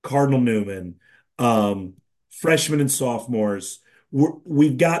 Cardinal Newman, freshmen and sophomores.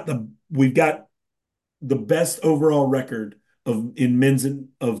 We've got the best overall record of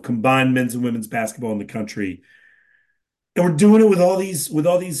combined men's and women's basketball in the country. And we're doing it with all these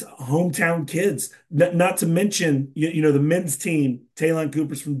hometown kids. Not to mention, the men's team, Taylon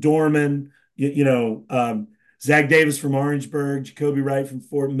Cooper's from Dorman, Zach Davis from Orangeburg, Jacoby Wright from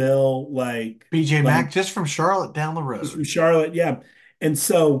Fort Mill, BJ like Mack just from Charlotte down the just road. from Charlotte, yeah. And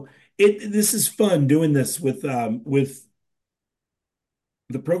so this is fun doing this with the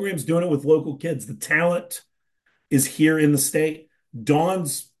program's doing it with local kids. The talent is here in the state.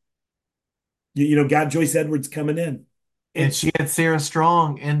 Dawn's, got Joyce Edwards coming in. And It's she had Sarah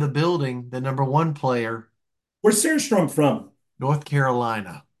Strong in the building, the number one player, Where's Sarah Strong from? North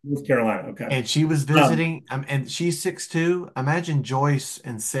Carolina. North Carolina. Okay. And she was Um, visiting, and she's 6'2". Imagine Joyce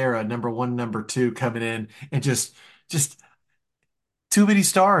and Sarah, number one, number two, coming in and just too many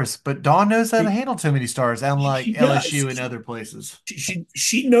stars. But Dawn knows how to handle too many stars, unlike she does. LSU and other places.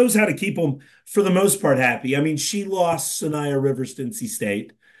 She knows how to keep them for the most part happy. I mean, she lost Sanaya Rivers to NC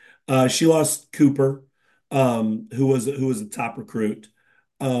State. She lost Cooper, who was a top recruit.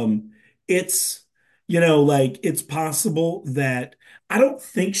 Um, it's like it's possible that I don't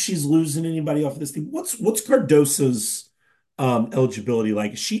think she's losing anybody off of this team. What's Cardoso's eligibility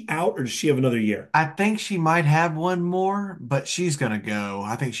like? Is she out or does she have another year? I think she might have one more, but she's gonna go.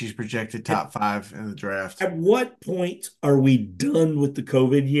 I think she's projected At, top five in the draft. at what point are we done with the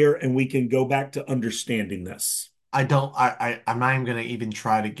COVID year and we can go back to understanding this? I don't. I'm not even gonna even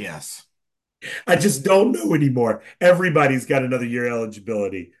try to guess. I just don't know anymore. Everybody's got another year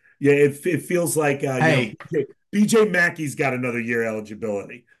eligibility. Yeah, it feels like Hey, BJ Mackey's got another year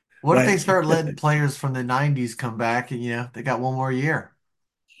eligibility. what if they Like start letting players from the '90s come back and they got one more year?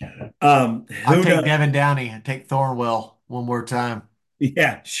 I'd who take knows? Devin Downey. I'd take Thornwell one more time.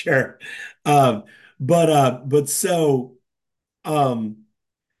 Yeah, sure. But so um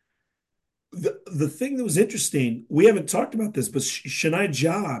the thing that was interesting, we haven't talked about this, but Shania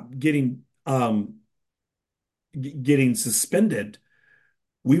Job getting suspended.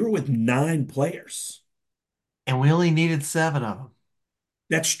 we were with 9 players. And we only needed 7 of them.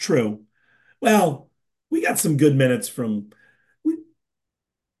 That's true. Well, we got some good minutes from.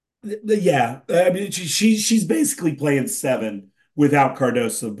 Yeah, I mean she's basically playing 7 without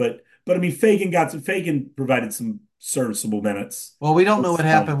Cardoso, but I mean Fagan provided some serviceable minutes. Well, we don't know what It's,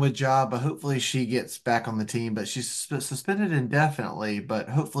 happened with Ja, but hopefully she gets back on the team. But she's suspended indefinitely, but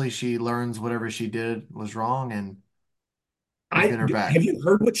hopefully she learns whatever she did was wrong and we I get her have back. you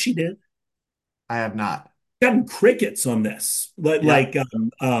heard what she did? I have not. Gotten crickets on this. Yep.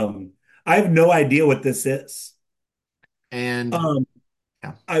 I have no idea what this is. And Um,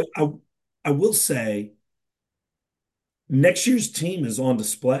 yeah, I will say next year's team is on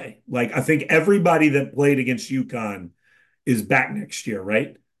display. Like I think everybody that played against UConn is back next year,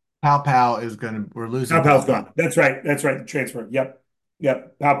 right? Pow Pow is gonna. We're losing Pow Pow Pow's Pow. gone. That's right. That's right. The transfer. Yep.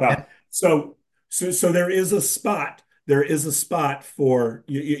 Yep. Pow And Pow. So there is a spot. There is a spot for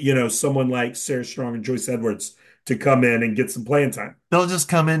someone like Sarah Strong and Joyce Edwards to come in and get some playing time. they'll just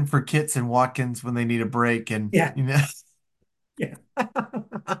come in for Kits and Watkins when they need a break, and Yeah. you know. Yeah.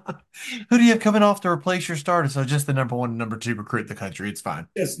 Who do you have coming off to replace your starter? So just the number one and number two recruit in the country. It's fine.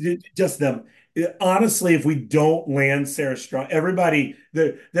 Just them. Honestly, if we don't land Sarah Strong, everybody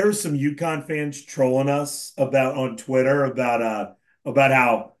there were some UConn fans trolling us about on Twitter about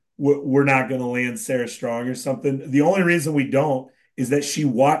how we're not going to land Sarah Strong or something. The only reason we don't is that she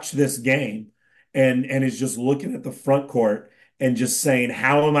watched this game and is just looking at the front court and just saying,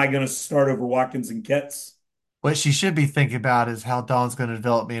 "How am I going to start over Watkins and Ketts?" What she should be thinking about is how Dawn's going to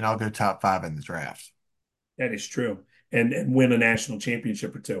develop me, and I'll go top 5 in the draft. That is true, and win a national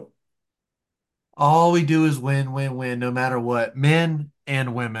championship or two. All we do is win, win, win, no matter what. Men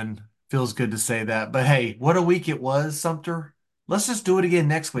and women. Feels good to say that. But hey, what a week it was, Sumter. Let's just do it again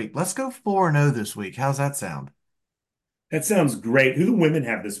next week. Let's go 4-0 this week. How's that sound? That sounds great. Who do women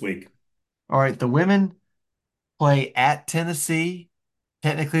have this week? All right, the women play at Tennessee,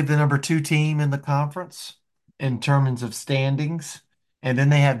 technically the number 2 team in the conference in terms of standings. And then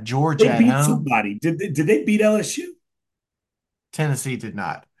they have Georgia They at beat home. somebody. Did they beat LSU? Tennessee did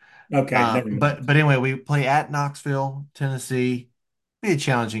not. Okay, never mind. But anyway, we play at Knoxville, Tennessee. Be a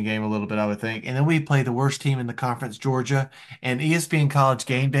challenging game a little bit, I would think. And then we play the worst team in the conference, Georgia. And ESPN College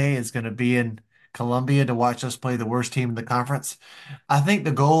Game Day is going to be in Columbia to watch us play the worst team in the conference. I think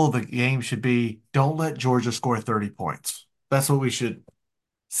the goal of the game should be don't let Georgia score 30 points. That's what we should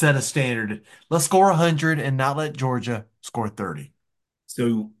set a standard. Let's score 100 and not let Georgia score 30.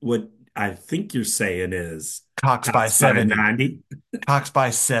 So what I think you're saying is Cox by Cox by 70. 90, Cox by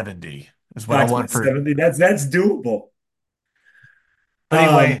 70 is what I Cox by want for. 70. That's doable. But Um,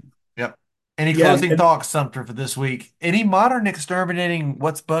 anyway, yep. Any yeah, closing and thoughts, Sumter, for this week? Any modern exterminating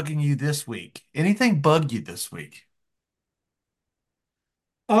what's bugging you this week? Anything bug you this week?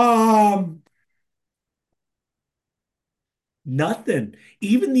 um nothing.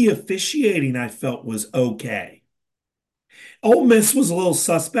 Even the officiating I felt was okay. Ole Miss was a little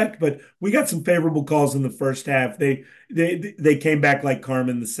suspect, but we got some favorable calls in the first half. They came back like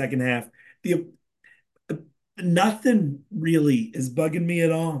karma in the second half. The Nothing really is bugging me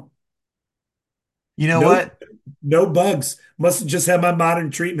at all. You know No, what? no bugs. Must have just had my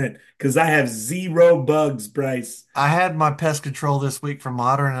modern treatment because I have zero bugs, Brice. I had my pest control this week from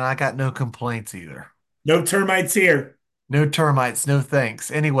Modern, and I got no complaints either. No termites here. No termites, no thanks.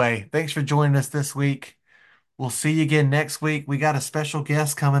 Anyway, thanks for joining us this week. We'll see you again next week. We got a special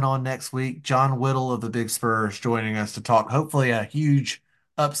guest coming on next week, John Whittle of the Big Spurs, joining us to talk hopefully a huge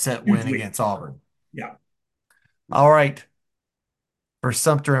upset Huge win week. against Auburn. Yeah. All right. For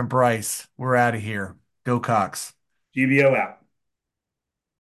Sumter and Brice, we're out of here. Go Cox. GBO out.